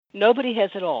Nobody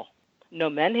has it all. No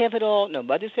men have it all. No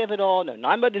mothers have it all. No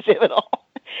non-mothers have it all.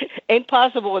 Ain't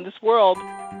possible in this world.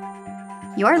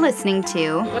 You're listening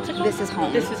to This is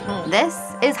Home. This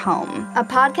is Home, a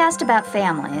podcast about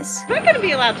families. Am I going to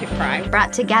be allowed to cry?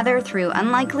 Brought together through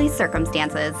unlikely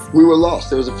circumstances. We were lost.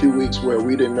 There was a few weeks where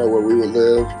we didn't know where we would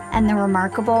live. And the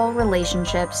remarkable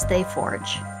relationships they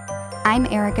forge. I'm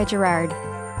Erica Gerard.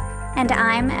 And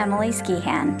I'm Emily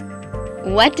Skihan.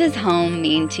 What does home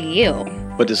mean to you?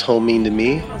 What does home mean to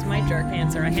me? That was my jerk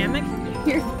answer. A hammock?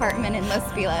 Your apartment in Los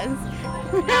Feliz.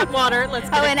 Atwater. Let's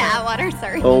get in Atwater,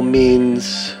 sorry. Home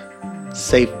means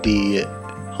safety.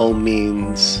 Home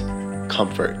means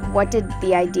comfort. What did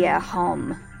the idea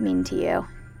home mean to you?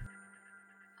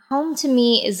 Home to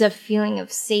me is a feeling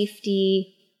of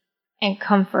safety and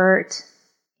comfort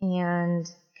and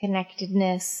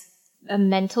connectedness, a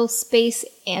mental space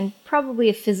and probably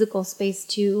a physical space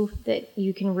too that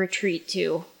you can retreat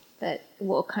to, that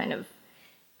will kind of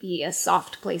be a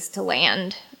soft place to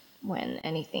land when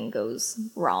anything goes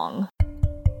wrong.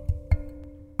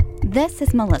 This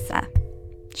is Melissa.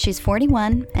 She's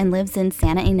 41 and lives in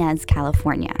Santa Ynez,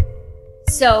 California.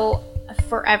 So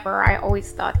forever, I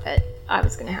always thought that I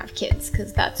was going to have kids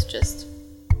because that's just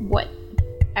what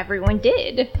everyone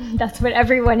did. That's what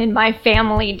everyone in my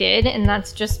family did, and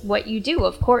that's just what you do.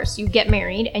 Of course, you get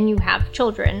married and you have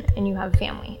children and you have a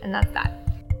family, and that's that.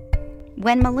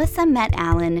 When Melissa met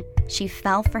Alan, she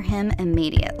fell for him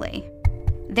immediately.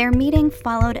 Their meeting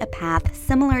followed a path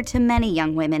similar to many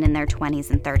young women in their 20s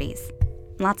and 30s.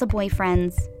 Lots of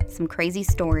boyfriends, some crazy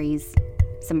stories,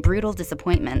 some brutal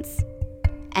disappointments,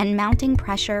 and mounting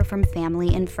pressure from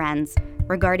family and friends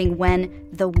regarding when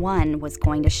the one was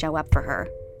going to show up for her.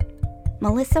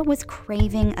 Melissa was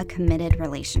craving a committed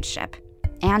relationship,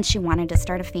 and she wanted to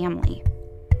start a family.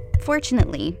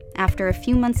 Fortunately, after a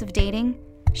few months of dating,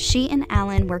 she and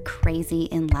Alan were crazy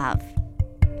in love.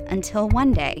 Until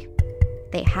one day,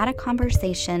 they had a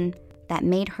conversation that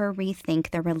made her rethink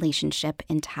their relationship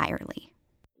entirely.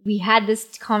 We had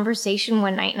this conversation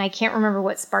one night, and I can't remember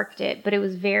what sparked it, but it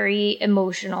was very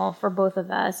emotional for both of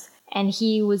us. And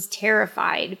he was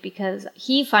terrified because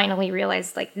he finally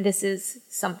realized, like, this is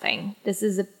something. This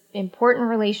is an important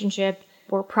relationship.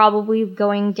 We're probably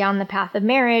going down the path of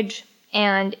marriage,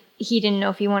 and he didn't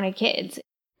know if he wanted kids.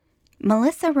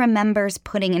 Melissa remembers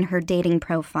putting in her dating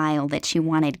profile that she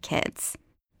wanted kids.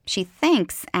 She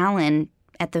thinks Alan,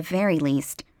 at the very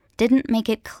least, didn't make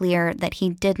it clear that he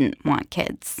didn't want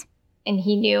kids. And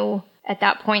he knew at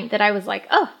that point that I was like,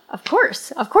 oh, of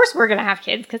course we're going to have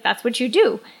kids because that's what you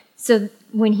do. So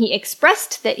when he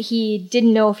expressed that he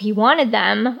didn't know if he wanted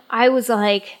them, I was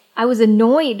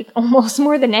annoyed almost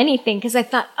more than anything because I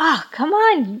thought, oh, come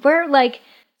on, we're like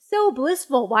so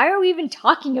blissful. Why are we even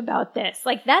talking about this?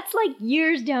 Like, that's like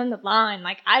years down the line.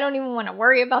 Like, I don't even want to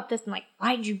worry about this. I'm like,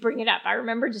 why did you bring it up? I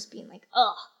remember just being like,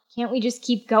 ugh, can't we just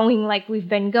keep going like we've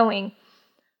been going?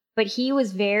 But he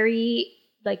was very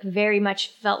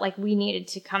much felt like we needed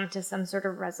to come to some sort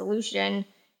of resolution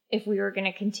if we were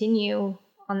going to continue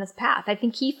on this path. I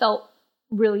think he felt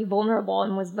really vulnerable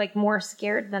and was like more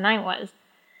scared than I was.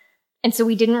 And so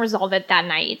we didn't resolve it that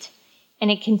night. And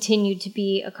it continued to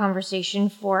be a conversation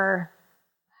for,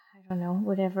 I don't know,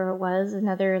 whatever it was,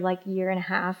 another like year and a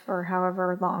half or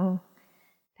however long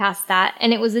past that.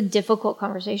 And it was a difficult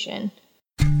conversation.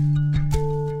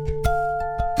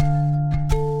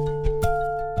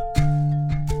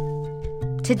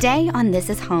 Today on This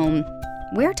Is Home,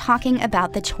 we're talking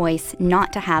about the choice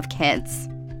not to have kids.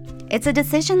 It's a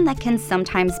decision that can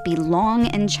sometimes be long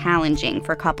and challenging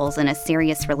for couples in a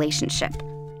serious relationship.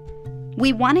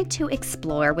 We wanted to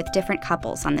explore with different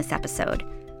couples on this episode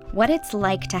what it's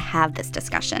like to have this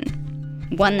discussion.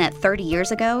 One that 30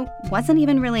 years ago wasn't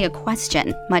even really a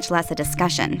question, much less a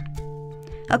discussion.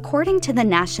 According to the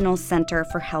National Center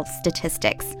for Health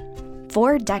Statistics,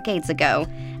 4 decades ago,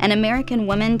 an American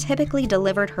woman typically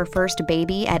delivered her first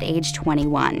baby at age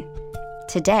 21.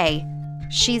 Today,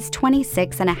 she's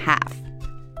 26 and a half.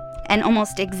 And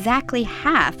almost exactly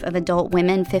half of adult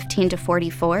women 15 to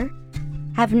 44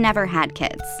 have never had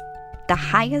kids, the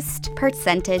highest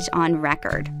percentage on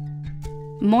record.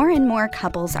 More and more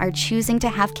couples are choosing to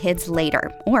have kids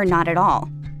later, or not at all.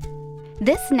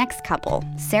 This next couple,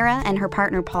 Sarah and her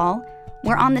partner Paul,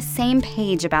 were on the same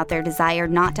page about their desire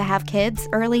not to have kids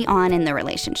early on in the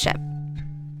relationship.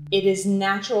 It is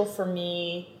natural for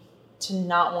me to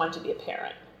not want to be a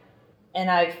parent. And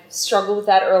I've struggled with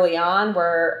that early on,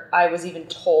 where I was even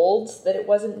told that it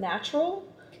wasn't natural.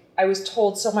 I was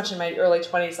told so much in my early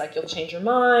 20s, like, you'll change your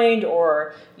mind,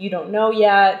 or you don't know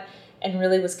yet, and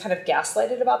really was kind of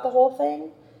gaslighted about the whole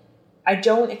thing. I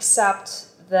don't accept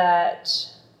that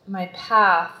my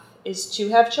path is to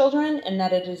have children and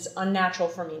that it is unnatural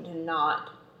for me to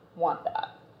not want that.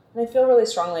 And I feel really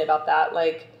strongly about that.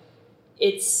 Like,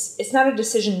 it's not a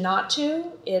decision not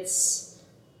to, this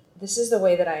is the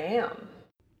way that I am.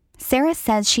 Sarah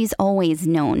says she's always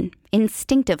known,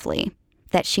 instinctively,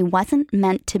 that she wasn't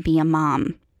meant to be a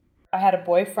mom. I had a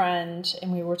boyfriend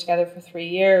and we were together for 3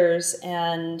 years,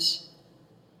 and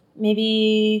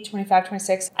maybe 25,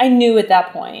 26, I knew at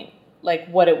that point like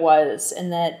what it was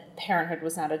and that parenthood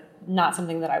was not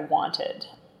something that I wanted.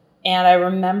 And I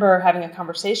remember having a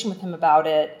conversation with him about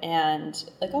it and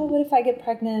like, oh, what if I get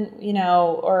pregnant,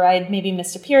 or I'd maybe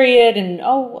missed a period and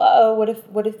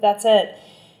what if that's it?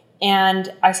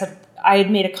 And I said, I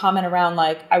had made a comment around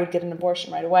like I would get an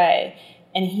abortion right away.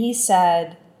 And he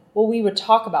said, well, we would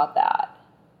talk about that.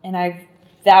 And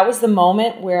that was the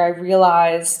moment where I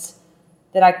realized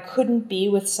that I couldn't be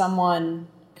with someone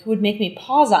who would make me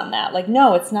pause on that. Like,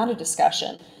 no, it's not a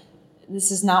discussion.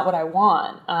 This is not what I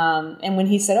want. And when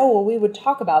he said, oh, well, we would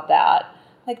talk about that.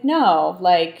 Like, no,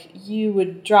 like you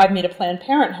would drive me to Planned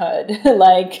Parenthood.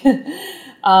 like,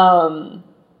 and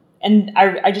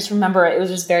I just remember it was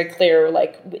just very clear,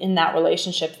 like in that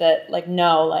relationship that like,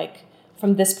 no, like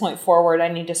from this point forward, I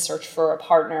need to search for a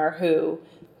partner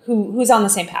who's on the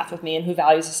same path with me and who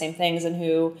values the same things and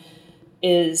who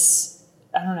is,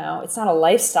 I don't know, it's not a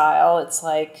lifestyle. It's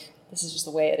like, this is just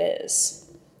the way it is.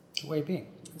 It's a way of being.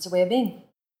 It's a way of being.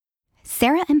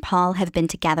 Sarah and Paul have been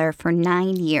together for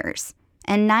 9 years,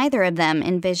 and neither of them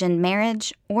envisioned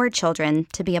marriage or children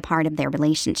to be a part of their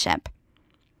relationship.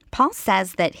 Paul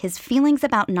says that his feelings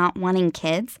about not wanting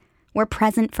kids were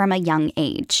present from a young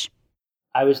age.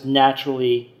 I was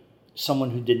naturally someone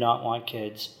who did not want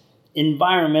kids.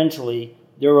 Environmentally,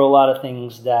 there were a lot of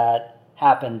things that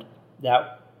happened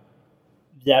that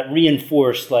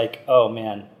reinforced like, oh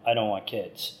man, I don't want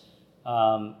kids. It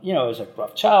was a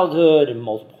rough childhood and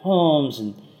multiple homes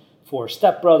and 4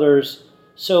 stepbrothers.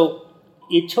 So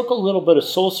it took a little bit of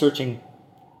soul searching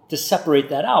to separate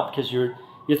that out because you're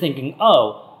thinking,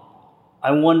 oh,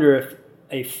 I wonder if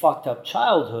a fucked up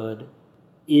childhood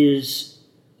is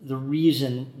the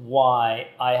reason why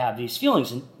I have these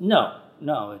feelings. And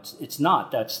no, it's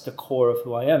not. That's the core of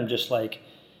who I am, just like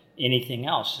anything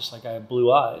else, just like I have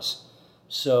blue eyes.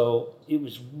 So it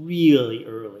was really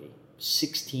early,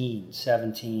 16,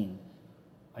 17.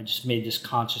 I just made this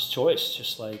conscious choice,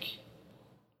 just like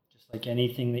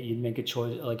anything that you'd make a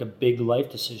choice, like a big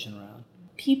life decision around.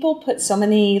 People put so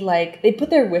many, they put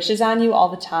their wishes on you all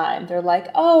the time. They're like,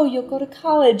 oh, you'll go to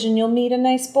college and you'll meet a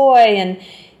nice boy. And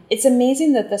it's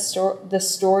amazing that the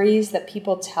stories that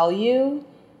people tell you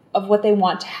of what they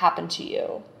want to happen to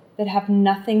you that have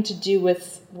nothing to do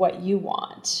with what you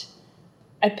want.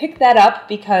 I picked that up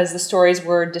because the stories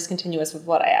were discontinuous with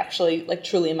what I actually,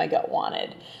 truly in my gut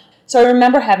wanted. So I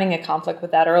remember having a conflict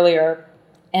with that earlier.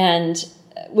 And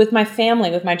with my family,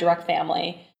 with my direct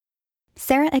family.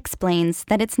 Sarah explains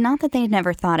that it's not that they've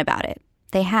never thought about it.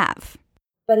 They have.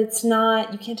 But it's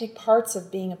not, you can't take parts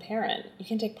of being a parent. You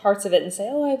can take parts of it and say,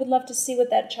 oh, I would love to see what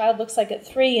that child looks like at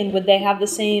 3, and would they have the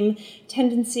same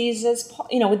tendencies as Paul?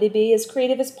 Would they be as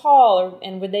creative as Paul,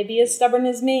 and would they be as stubborn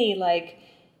as me?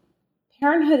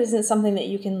 Parenthood isn't something that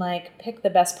you can, pick the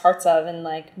best parts of and,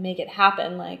 make it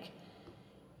happen.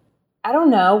 I don't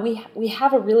know, we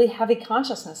have a really heavy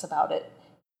consciousness about it.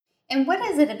 And what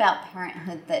is it about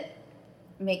parenthood that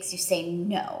makes you say,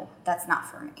 no, that's not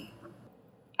for me?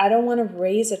 I don't want to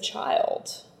raise a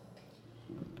child.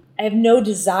 I have no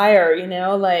desire,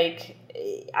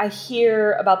 I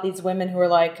hear about these women who are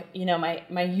like,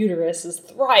 my uterus is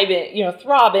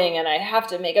throbbing and I have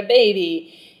to make a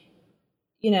baby.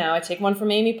 I take one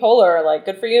from Amy Poehler,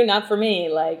 good for you, not for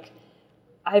me.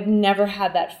 I've never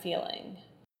had that feeling.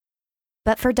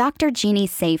 But for Dr. Jeannie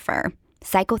Safer,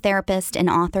 psychotherapist and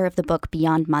author of the book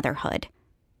Beyond Motherhood,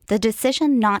 the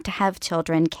decision not to have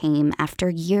children came after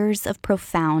years of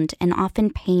profound and often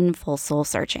painful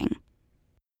soul-searching.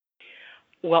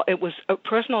 Well, it was a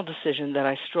personal decision that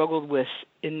I struggled with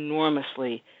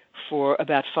enormously for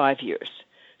about 5 years.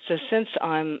 So since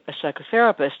I'm a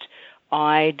psychotherapist,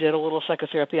 I did a little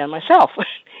psychotherapy on myself.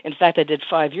 In fact, I did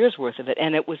 5 years worth of it,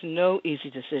 and it was no easy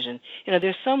decision.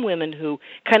 There's some women who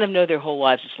kind of know their whole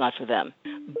lives it's not for them.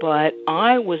 But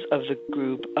I was of the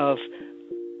group of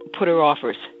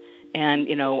putter-offers. And,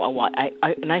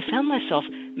 I found myself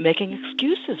making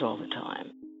excuses all the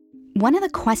time. One of the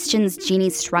questions Jeannie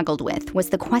struggled with was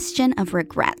the question of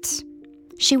regret.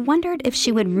 She wondered if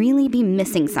she would really be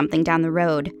missing something down the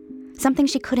road, something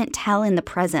she couldn't tell in the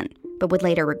present, but would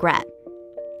later regret.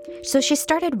 So she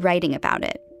started writing about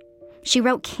it. She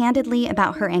wrote candidly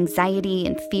about her anxiety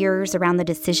and fears around the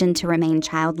decision to remain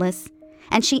childless,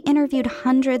 And she interviewed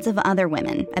hundreds of other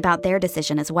women about their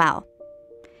decision as well.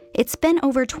 It's been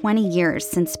over 20 years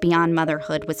since Beyond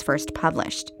Motherhood was first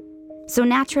published. So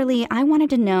naturally, I wanted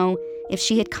to know if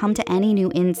she had come to any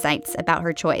new insights about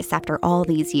her choice after all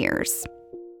these years.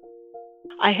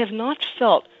 I have not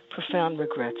felt profound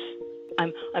regrets.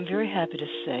 I'm very happy to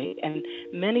say, and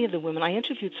many of the women, I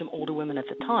interviewed some older women at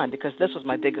the time because this was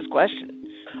my biggest question.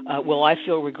 Will I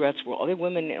feel regrets? Will other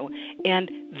women?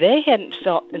 And they hadn't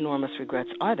felt enormous regrets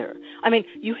either. I mean,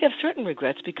 you have certain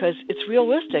regrets because it's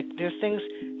realistic. There are things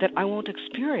that I won't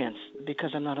experience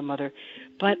because I'm not a mother,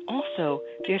 but also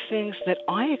there are things that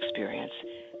I experience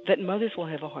that mothers will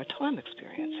have a hard time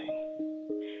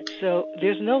experiencing. So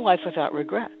there's no life without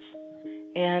regrets.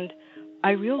 And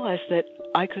I realized that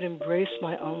I could embrace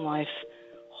my own life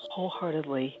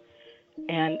wholeheartedly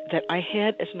and that I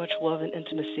had as much love and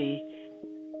intimacy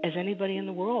as anybody in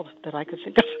the world that I could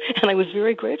think of. And I was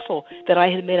very grateful that I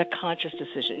had made a conscious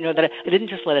decision, that I didn't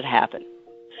just let it happen.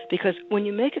 Because when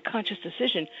you make a conscious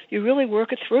decision, you really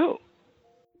work it through.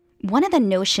 One of the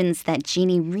notions that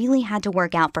Jeannie really had to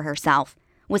work out for herself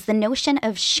was the notion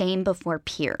of shame before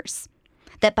peers.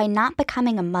 That by not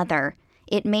becoming a mother,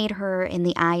 it made her, in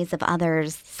the eyes of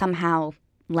others, somehow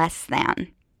less than.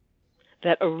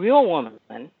 That a real woman,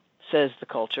 says the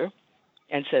culture,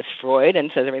 and says Freud, and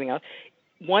says everything else,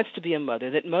 wants to be a mother,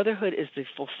 that motherhood is the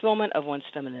fulfillment of one's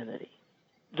femininity,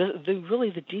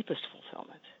 really the deepest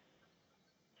fulfillment.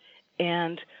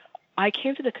 And I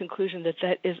came to the conclusion that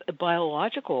that is a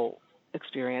biological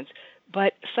experience,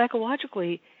 but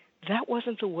psychologically, that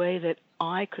wasn't the way that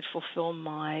I could fulfill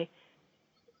my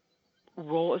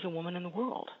role as a woman in the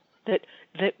world. That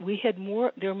we had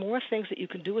there are more things that you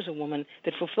can do as a woman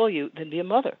that fulfill you than be a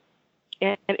mother.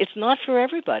 And it's not for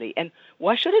everybody. And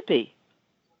why should it be?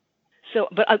 So,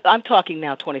 but I'm talking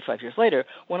now 25 years later.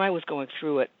 When I was going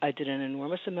through it, I did an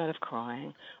enormous amount of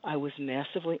crying. I was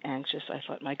massively anxious. I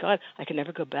thought, my God, I can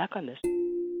never go back on this.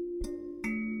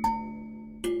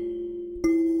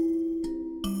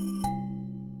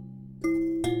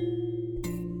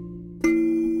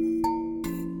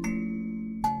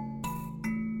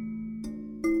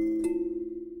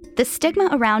 The stigma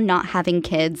around not having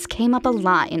kids came up a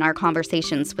lot in our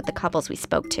conversations with the couples we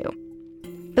spoke to.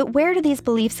 But where do these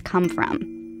beliefs come from?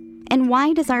 And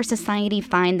why does our society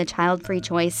find the child-free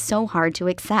choice so hard to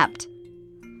accept?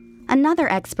 Another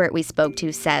expert we spoke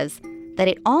to says that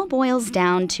it all boils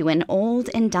down to an old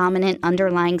and dominant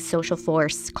underlying social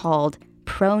force called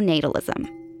pronatalism.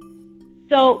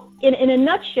 So in a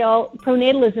nutshell,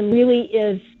 pronatalism really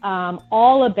is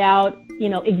all about,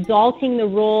 exalting the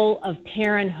role of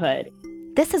parenthood.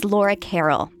 This is Laura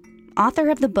Carroll, author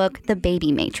of the book, The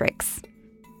Baby Matrix.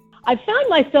 I've found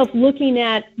myself looking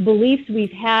at beliefs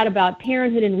we've had about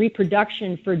parenthood and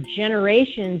reproduction for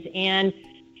generations, and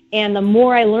the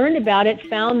more I learned about it,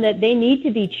 found that they need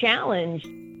to be challenged.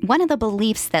 One of the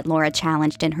beliefs that Laura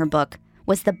challenged in her book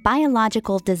was the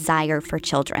biological desire for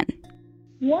children.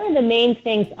 One of the main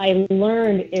things I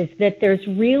learned is that there's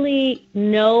really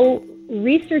no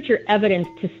research or evidence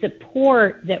to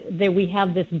support that we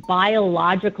have this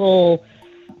biological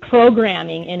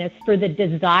programming in us for the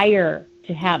desire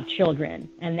to have children.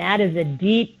 And that is a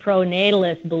deep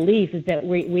pronatalist belief, is that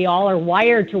we all are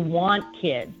wired to want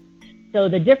kids. So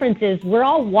the difference is we're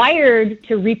all wired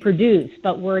to reproduce,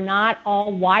 but we're not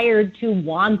all wired to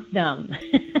want them.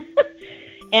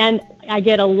 And I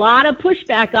get a lot of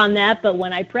pushback on that, but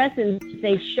when I press and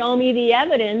say, show me the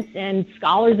evidence, and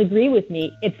scholars agree with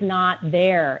me, it's not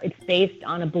there. It's based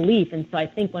on a belief. And so I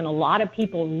think when a lot of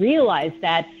people realize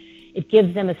that, it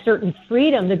gives them a certain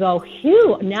freedom to go,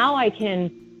 phew, now I can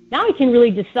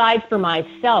really decide for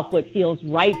myself what feels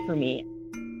right for me.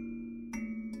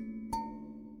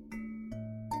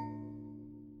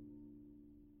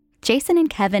 Jason and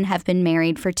Kevin have been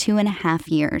married for 2.5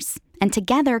 years, and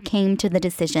together came to the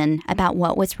decision about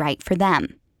what was right for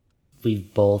them. We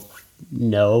both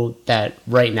know that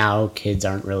right now kids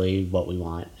aren't really what we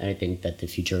want. And I think that the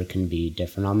future can be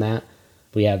different on that.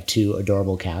 We have 2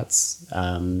 adorable cats,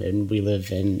 and we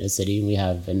live in a city, and we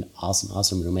have an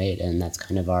awesome roommate, and that's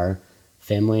kind of our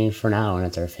family for now, and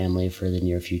it's our family for the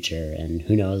near future. And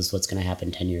who knows what's going to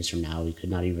happen 10 years from now. We could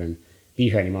not even be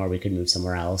here anymore. We could move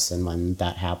somewhere else, and when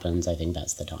that happens, I think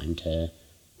that's the time to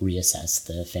reassess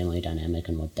the family dynamic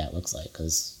and what that looks like,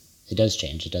 because it does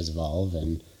change, it does evolve,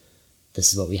 and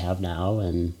this is what we have now,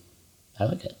 and I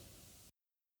like it.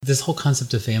 This whole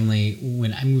concept of family,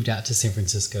 when I moved out to San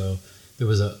Francisco, there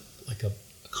was a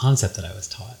concept that I was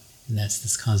taught, and that's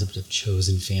this concept of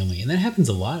chosen family. And that happens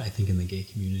a lot, I think, in the gay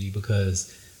community,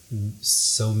 because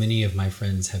so many of my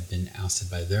friends have been ousted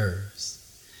by theirs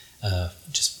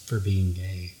just for being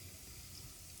gay.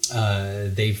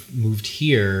 they've moved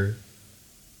here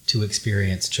to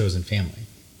experience chosen family.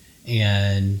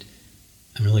 And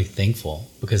I'm really thankful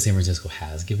because San Francisco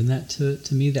has given that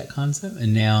to me, that concept.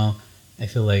 And now I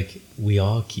feel like we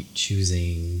all keep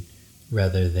choosing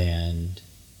rather than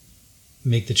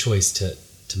make the choice to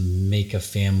make a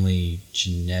family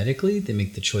genetically. They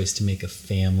make the choice to make a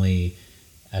family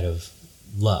out of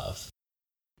love.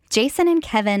 Jason and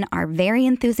Kevin are very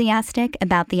enthusiastic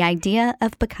about the idea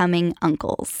of becoming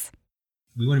uncles.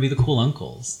 We want to be the cool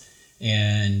uncles.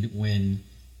 And when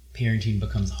parenting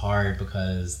becomes hard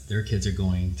because their kids are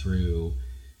going through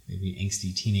maybe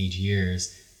angsty teenage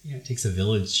years, it takes a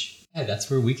village. Yeah, that's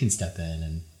where we can step in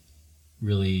and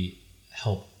really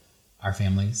help our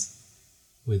families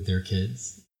with their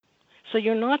kids. So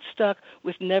you're not stuck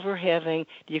with never having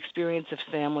the experience of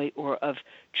family or of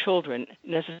children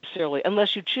necessarily,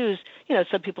 unless you choose,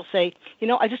 some people say,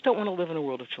 I just don't want to live in a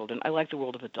world of children. I like the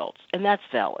world of adults. And that's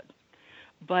valid.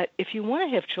 But if you want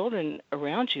to have children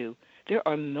around you, there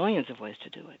are millions of ways to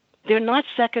do it. They're not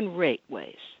second-rate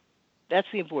ways. That's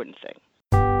the important thing.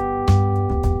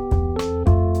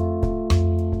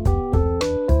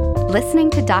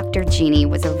 Listening to Dr. Jeannie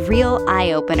was a real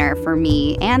eye-opener for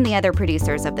me and the other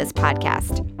producers of this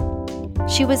podcast.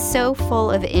 She was so full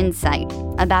of insight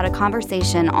about a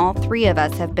conversation all three of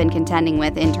us have been contending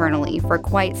with internally for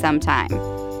quite some time.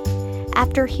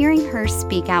 After hearing her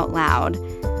speak out loud,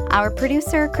 our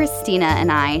producer Christina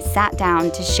and I sat down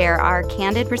to share our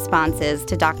candid responses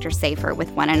to Dr. Safer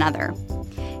with one another.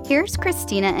 Here's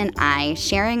Christina and I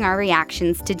sharing our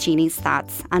reactions to Jeannie's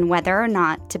thoughts on whether or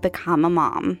not to become a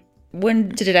mom. When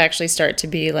did it actually start to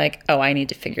be like, oh, I need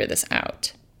to figure this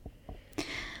out?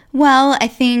 Well, I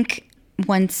think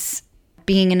once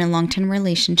being in a long-term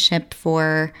relationship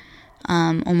for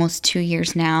almost 2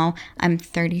 years now, I'm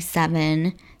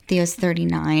 37, Theo's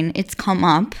 39, it's come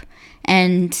up.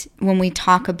 And when we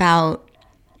talk about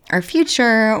our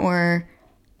future or,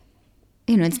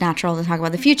 it's natural to talk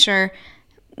about the future,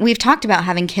 we've talked about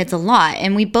having kids a lot.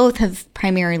 And we both have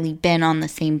primarily been on the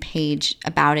same page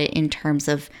about it in terms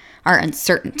of our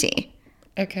uncertainty.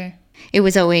 Okay. It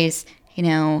was always,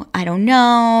 I don't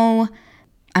know.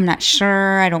 I'm not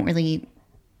sure. I don't really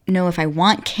know if I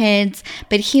want kids.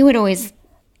 But he would always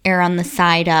err on the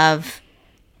side of,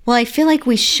 well, I feel like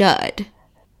we should,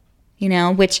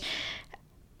 which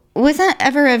wasn't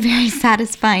ever a very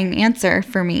satisfying answer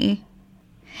for me.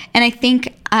 And I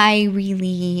think I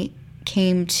really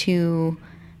came to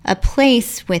a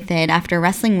place with it after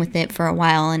wrestling with it for a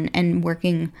while and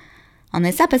working on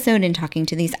this episode and talking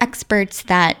to these experts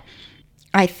that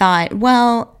I thought,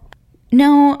 well,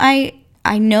 no, I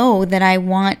know that I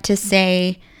want to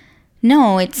say,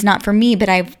 no, it's not for me, but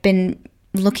I've been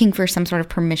looking for some sort of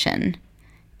permission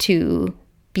to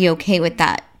be okay with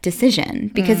that decision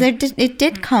because it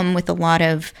did come with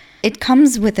it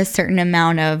comes with a certain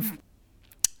amount of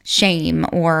shame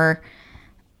or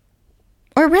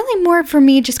really more for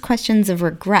me just questions of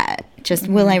regret. Just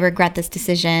will I regret this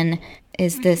decision?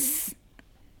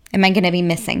 Am I going to be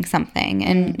missing something?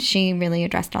 And she really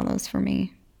addressed all those for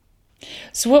me.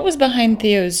 So what was behind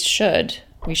Theo's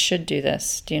we should do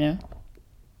this? Do you know?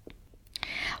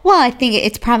 Well, I think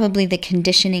it's probably the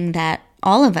conditioning that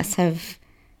all of us have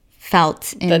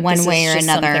felt in one way or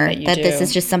another, that this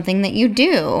is just something that you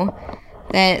do,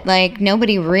 that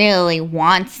nobody really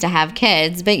wants to have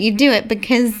kids, but you do it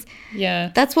because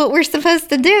that's what we're supposed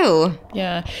to do.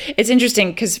 Yeah. It's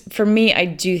interesting because for me, I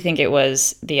do think it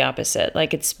was the opposite.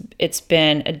 It's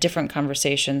been a different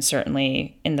conversation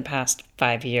certainly in the past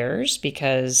 5 years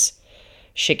because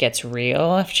shit gets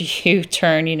real after you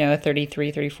turn,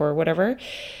 33, 34, whatever.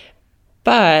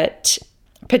 But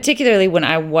particularly when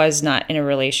I was not in a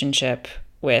relationship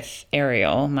with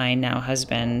Ariel, my now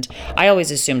husband, I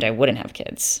always assumed I wouldn't have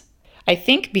kids. I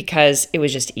think because it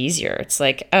was just easier. It's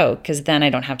because then I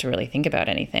don't have to really think about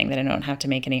anything, that I don't have to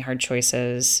make any hard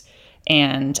choices.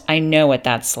 And I know what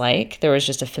that's like. There was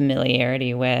just a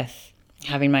familiarity with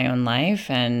having my own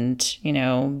life and,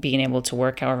 being able to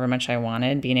work however much I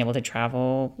wanted, being able to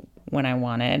travel when I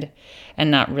wanted,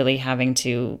 and not really having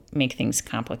to make things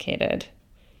complicated.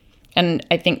 And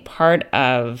I think part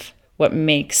of what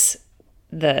makes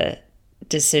the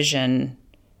decision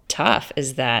tough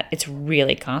is that it's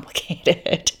really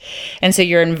complicated. And so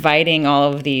you're inviting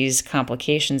all of these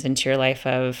complications into your life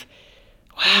of,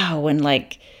 wow,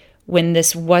 when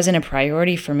this wasn't a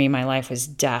priority for me, my life was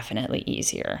definitely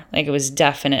easier. It was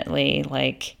definitely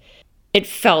it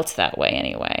felt that way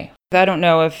anyway. I don't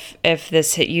know if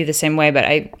this hit you the same way, but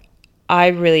I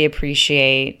really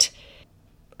appreciate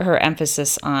her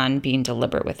emphasis on being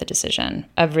deliberate with the decision,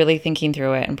 of really thinking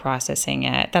through it and processing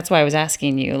it. That's why I was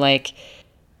asking you,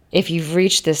 if you've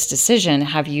reached this decision,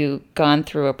 have you gone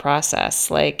through a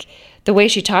process? Like the way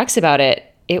she talks about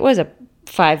it, it was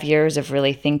 5 years of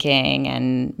really thinking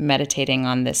and meditating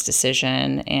on this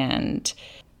decision. And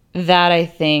that, I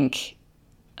think,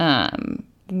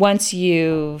 once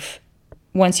you've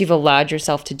allowed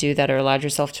yourself to do that, or allowed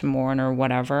yourself to mourn, or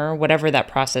whatever that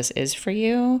process is for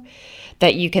you,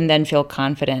 that you can then feel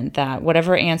confident that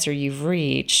whatever answer you've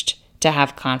reached, to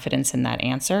have confidence in that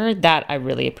answer, that I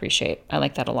really appreciate. I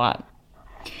like that a lot.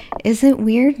 Is it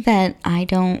weird that I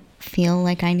don't feel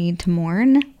like I need to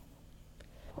mourn?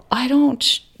 I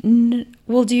don't.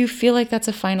 Well, do you feel like that's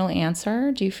a final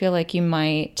answer? Do you feel like you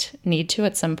might need to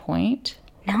at some point?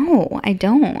 No, I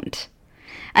don't.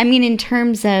 I mean, in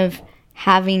terms of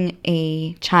having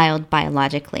a child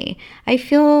biologically, I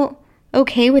feel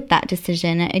okay with that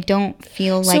decision. I don't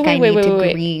feel like I need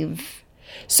to grieve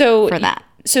for that.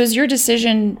 So is your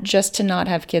decision just to not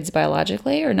have kids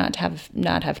biologically, or not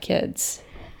have kids?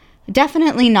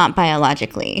 Definitely not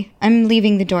biologically. I'm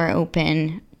leaving the door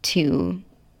open to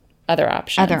other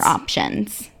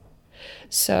options.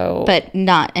 So, but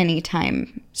not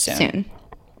anytime soon.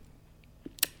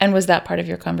 And was that part of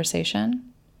your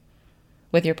conversation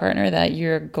with your partner, that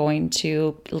you're going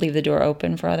to leave the door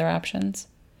open for other options?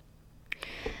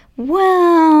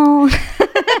 Well,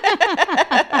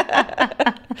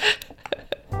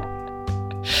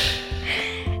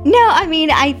 no, I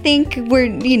mean, I think we're,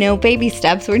 baby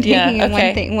steps. We're taking it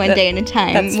one day at a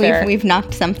time. That's fair. We've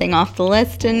knocked something off the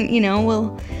list, and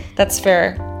we'll. That's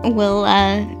fair.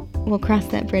 We'll cross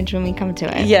that bridge when we come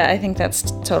to it. Yeah, I think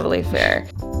that's totally fair.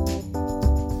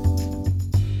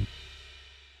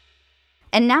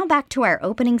 And now back to our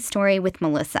opening story with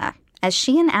Melissa, as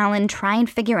she and Alan try and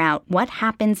figure out what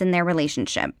happens in their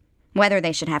relationship, whether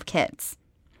they should have kids.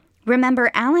 Remember,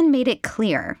 Alan made it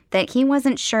clear that he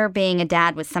wasn't sure being a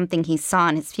dad was something he saw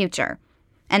in his future,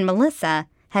 and Melissa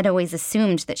had always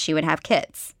assumed that she would have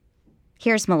kids.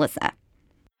 Here's Melissa.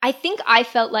 I think I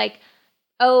felt like,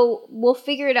 oh, we'll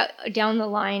figure it out down the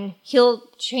line. He'll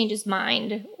change his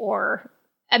mind.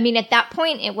 At that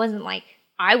point, it wasn't like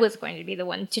I was going to be the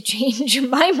one to change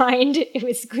my mind. It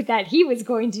was that he was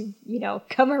going to,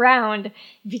 come around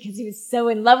because he was so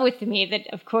in love with me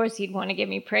that, of course, he'd want to get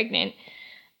me pregnant.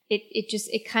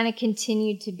 It kind of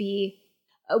continued to be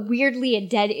weirdly a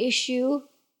dead issue,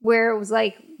 where it was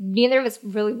like neither of us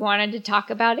really wanted to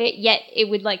talk about it, yet it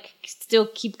would still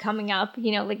keep coming up,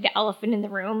 like the elephant in the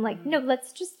room. Like, no,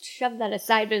 let's just shove that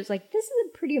aside. But it was like, this is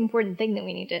a pretty important thing that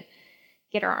we need to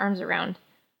get our arms around.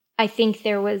 I think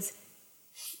there was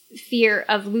fear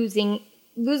of losing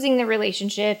the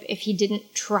relationship if he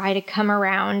didn't try to come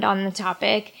around on the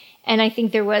topic. And I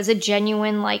think there was a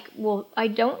genuine I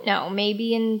don't know,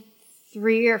 maybe in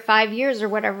 3 or 5 years or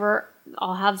whatever,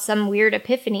 I'll have some weird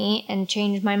epiphany and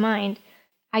change my mind.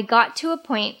 I got to a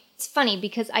point, it's funny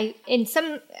because in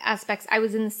some aspects, I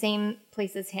was in the same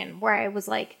place as him, where I was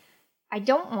like, I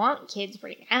don't want kids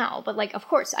right now, but of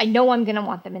course, I know I'm going to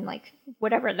want them in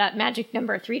whatever that magic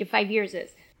number 3 to 5 years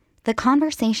is. The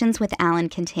conversations with Alan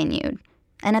continued,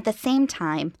 and at the same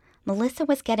time, Melissa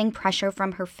was getting pressure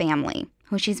from her family,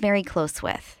 who she's very close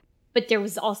with. But there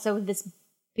was also this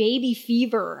baby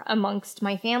fever amongst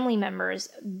my family members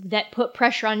that put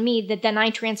pressure on me, that then I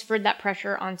transferred that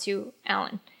pressure onto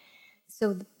Alan.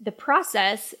 So the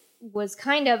process was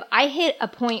I hit a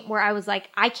point where I was like,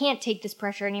 I can't take this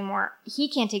pressure anymore. He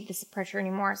can't take this pressure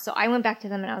anymore. So I went back to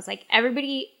them and I was like,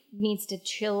 everybody needs to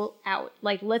chill out.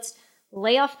 Let's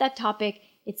lay off that topic.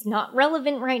 It's not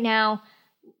relevant right now.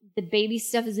 The baby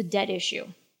stuff is a dead issue.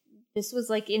 This was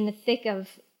in the thick of,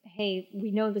 hey,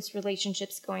 we know this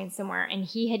relationship's going somewhere. And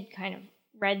he had kind of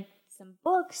read some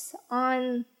books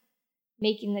on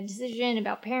making the decision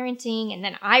about parenting. And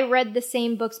then I read the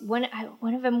same books. One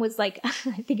of them was I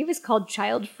think it was called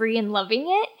Child Free and Loving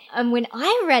It. And when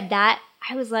I read that,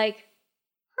 I was like,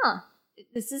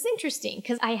 this is interesting.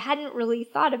 Because I hadn't really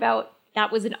thought about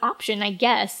that was an option, I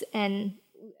guess. And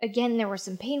again, there were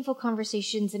some painful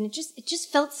conversations, and it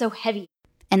just felt so heavy.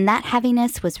 And that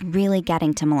heaviness was really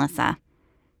getting to Melissa.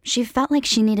 She felt like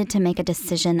she needed to make a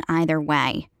decision either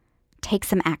way. Take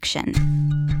some action.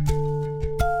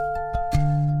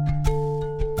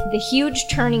 The huge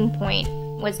turning point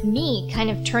was me kind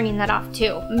of turning that off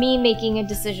too. Me making a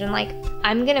decision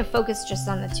I'm going to focus just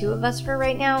on the two of us for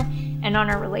right now and on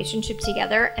our relationship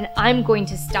together, and I'm going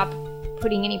to stop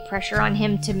putting any pressure on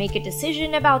him to make a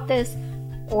decision about this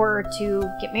or to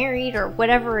get married or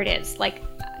whatever it is.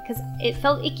 Because it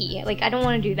felt icky. I don't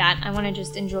want to do that. I want to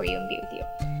just enjoy you and be with you.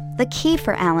 The key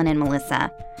for Alan and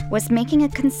Melissa was making a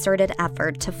concerted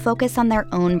effort to focus on their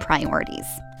own priorities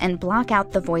and block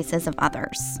out the voices of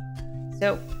others.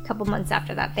 So a couple months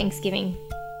after that, Thanksgiving,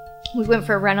 we went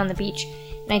for a run on the beach,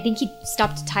 and I think he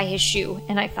stopped to tie his shoe,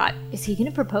 and I thought, is he going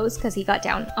to propose? Because he got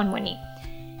down on one knee.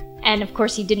 And of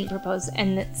course he didn't propose,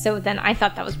 and so then I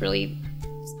thought that was really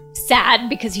sad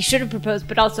because he should have proposed,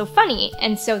 but also funny.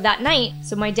 And so that night,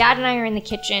 so my dad and I are in the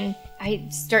kitchen. I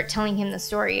start telling him the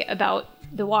story about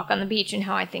the walk on the beach and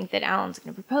how I think that Alan's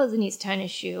going to propose and he's tying his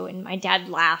shoe. And my dad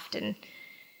laughed, and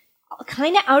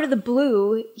kind of out of the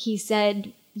blue, he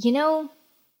said, you know,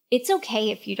 it's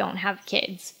okay if you don't have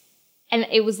kids. And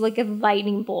it was like a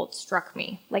lightning bolt struck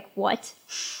me. Like, what?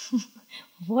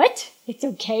 What? It's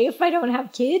okay if I don't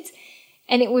have kids?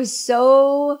 And it was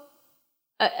so,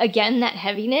 again, that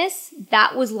heaviness,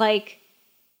 that was like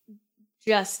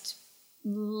just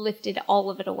lifted all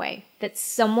of it away. That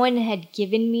someone had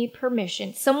given me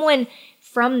permission, someone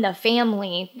from the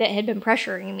family that had been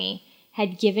pressuring me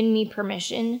had given me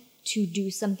permission to do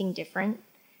something different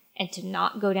and to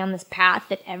not go down this path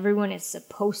that everyone is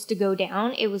supposed to go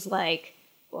down. It was like,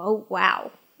 oh,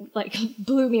 wow, like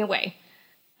blew me away.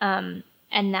 And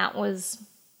that was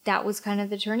kind of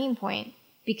the turning point,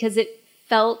 because it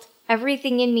felt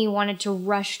everything in me wanted to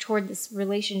rush toward this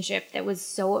relationship that was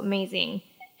so amazing.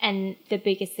 And the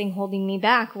biggest thing holding me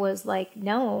back was like,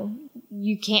 no,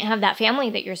 you can't have that family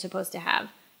that you're supposed to have.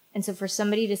 And so for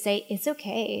somebody to say, it's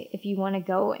okay if you want to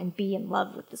go and be in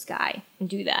love with this guy and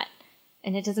do that,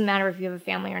 and it doesn't matter if you have a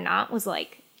family or not, was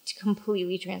like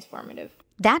completely transformative.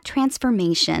 That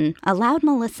transformation allowed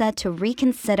Melissa to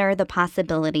reconsider the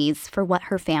possibilities for what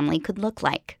her family could look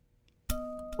like.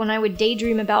 When I would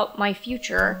daydream about my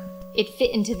future, it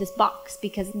fit into this box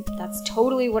because that's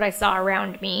totally what I saw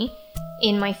around me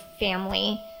in my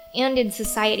family and in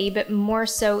society, but more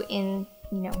so in,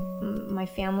 you know, my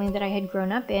family that I had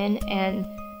grown up in. And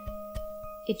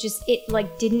it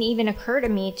like didn't even occur to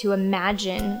me to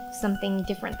imagine something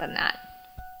different than that.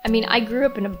 I mean, I grew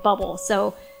up in a bubble,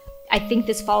 so I think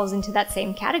this falls into that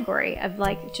same category of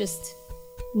like just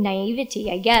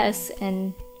naivety, I guess,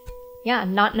 and yeah,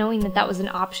 not knowing that that was an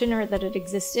option or that it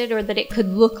existed or that it could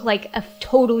look like a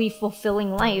totally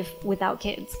fulfilling life without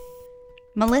kids.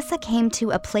 Melissa came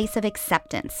to a place of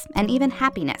acceptance and even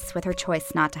happiness with her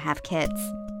choice not to have kids.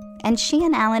 And she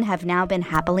and Alan have now been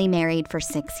happily married for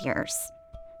 6 years.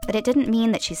 But it didn't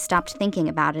mean that she stopped thinking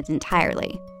about it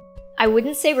entirely. I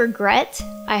wouldn't say regret.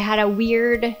 I had a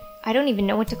weird, I don't even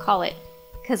know what to call it,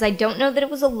 because I don't know that it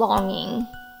was a longing.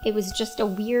 It was just a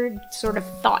weird sort of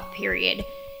thought period.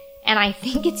 And I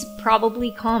think it's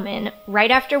probably common right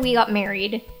after we got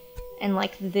married and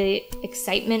like the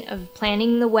excitement of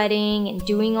planning the wedding and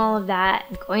doing all of that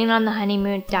and going on the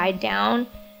honeymoon died down.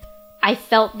 I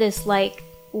felt this like,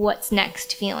 what's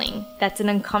next feeling. That's an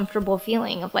uncomfortable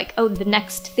feeling of like, oh, the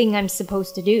next thing I'm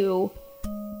supposed to do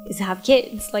is have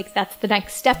kids. Like that's the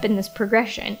next step in this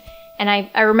progression. And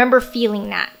I remember feeling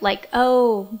that like,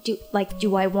 oh,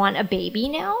 do I want a baby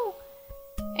now?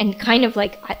 And kind of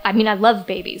like, I mean, I love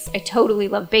babies. I totally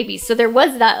love babies. So there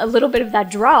was a little bit of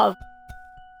that draw.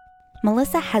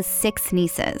 Melissa has 6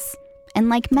 nieces. And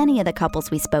like many of the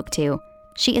couples we spoke to,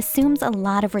 she assumes a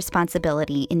lot of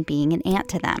responsibility in being an aunt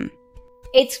to them.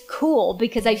 It's cool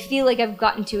because I feel like I've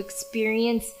gotten to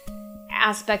experience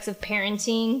aspects of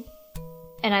parenting,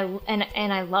 and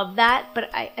I love that.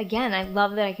 But I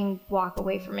love that I can walk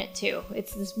away from it too.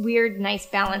 It's this weird, nice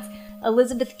balance.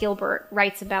 Elizabeth Gilbert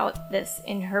writes about this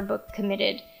in her book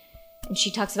Committed, and she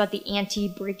talks about the auntie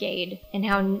brigade and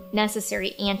how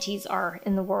necessary aunties are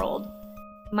in the world.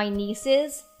 My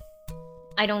nieces,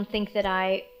 I don't think that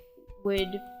I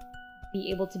would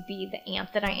be able to be the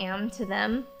aunt that I am to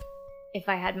them if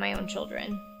I had my own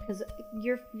children. Because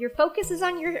your focus is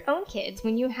on your own kids.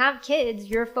 When you have kids,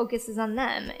 your focus is on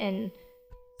them. And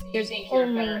you think you're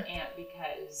a better aunt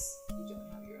because you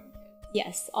don't have your own kids.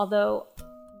 Yes, although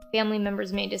family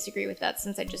members may disagree with that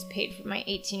since I just paid for my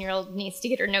 18-year-old niece to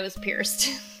get her nose pierced.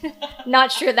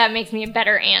 Not sure that makes me a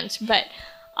better aunt, but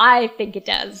I think it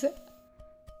does.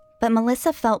 But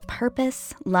Melissa felt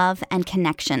purpose, love, and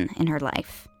connection in her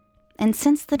life. And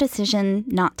since the decision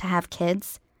not to have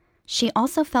kids, she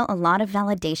also felt a lot of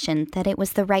validation that it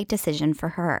was the right decision for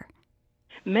her.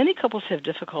 Many couples have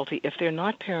difficulty, if they're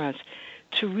not parents,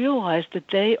 to realize that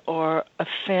they are a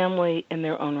family in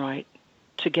their own right,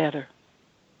 together,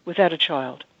 without a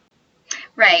child.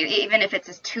 Right, even if it's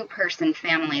a 2-person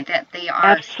family, that they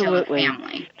are still a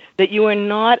family. That you are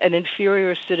not an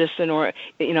inferior citizen or,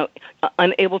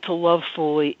 unable to love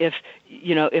fully if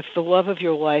the love of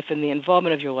your life and the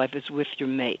involvement of your life is with your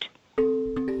mate.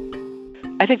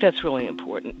 I think that's really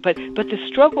important. But the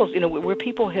struggles, where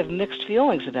people have mixed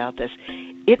feelings about this,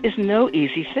 it is no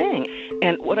easy thing.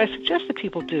 And what I suggest that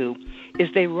people do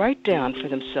is they write down for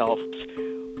themselves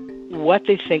what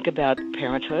they think about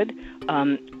parenthood,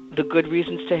 the good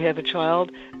reasons to have a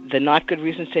child, the not good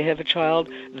reasons to have a child,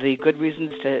 the good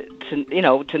reasons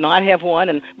to not have one,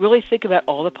 and really think about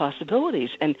all the possibilities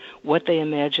and what they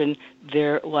imagine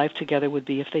their life together would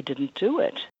be if they didn't do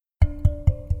it.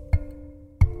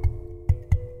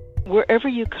 Wherever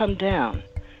you come down,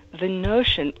 the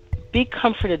notion, be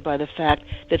comforted by the fact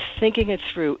that thinking it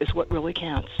through is what really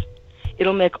counts.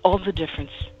 It'll make all the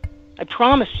difference. I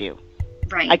promise you.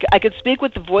 Right. I could speak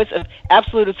with the voice of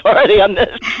absolute authority on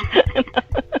this.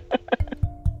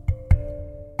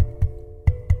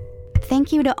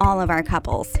 Thank you to all of our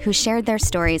couples who shared their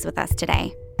stories with us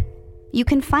today. You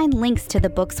can find links to the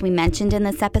books we mentioned in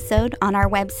this episode on our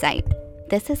website,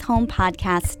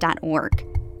 thisishomepodcast.org.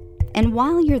 And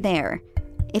while you're there,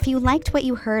 if you liked what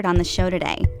you heard on the show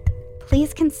today,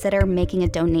 please consider making a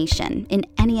donation in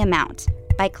any amount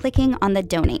by clicking on the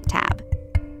Donate tab.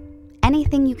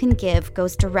 Anything you can give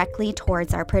goes directly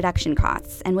towards our production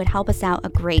costs and would help us out a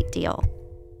great deal.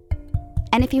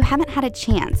 And if you haven't had a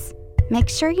chance, make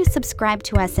sure you subscribe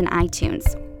to us in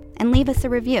iTunes and leave us a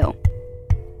review.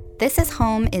 This is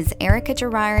Home is Erica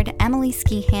Gerard, Emily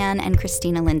Skehan, and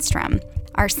Christina Lindstrom.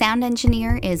 Our sound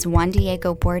engineer is Juan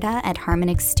Diego Borda at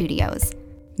Harmonix Studios.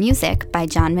 Music by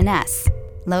John Maness.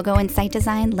 Logo and site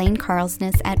design, Lane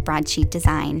Carlsness at Broadsheet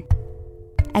Design.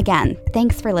 Again,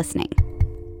 thanks for listening.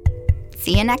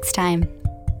 See you next time.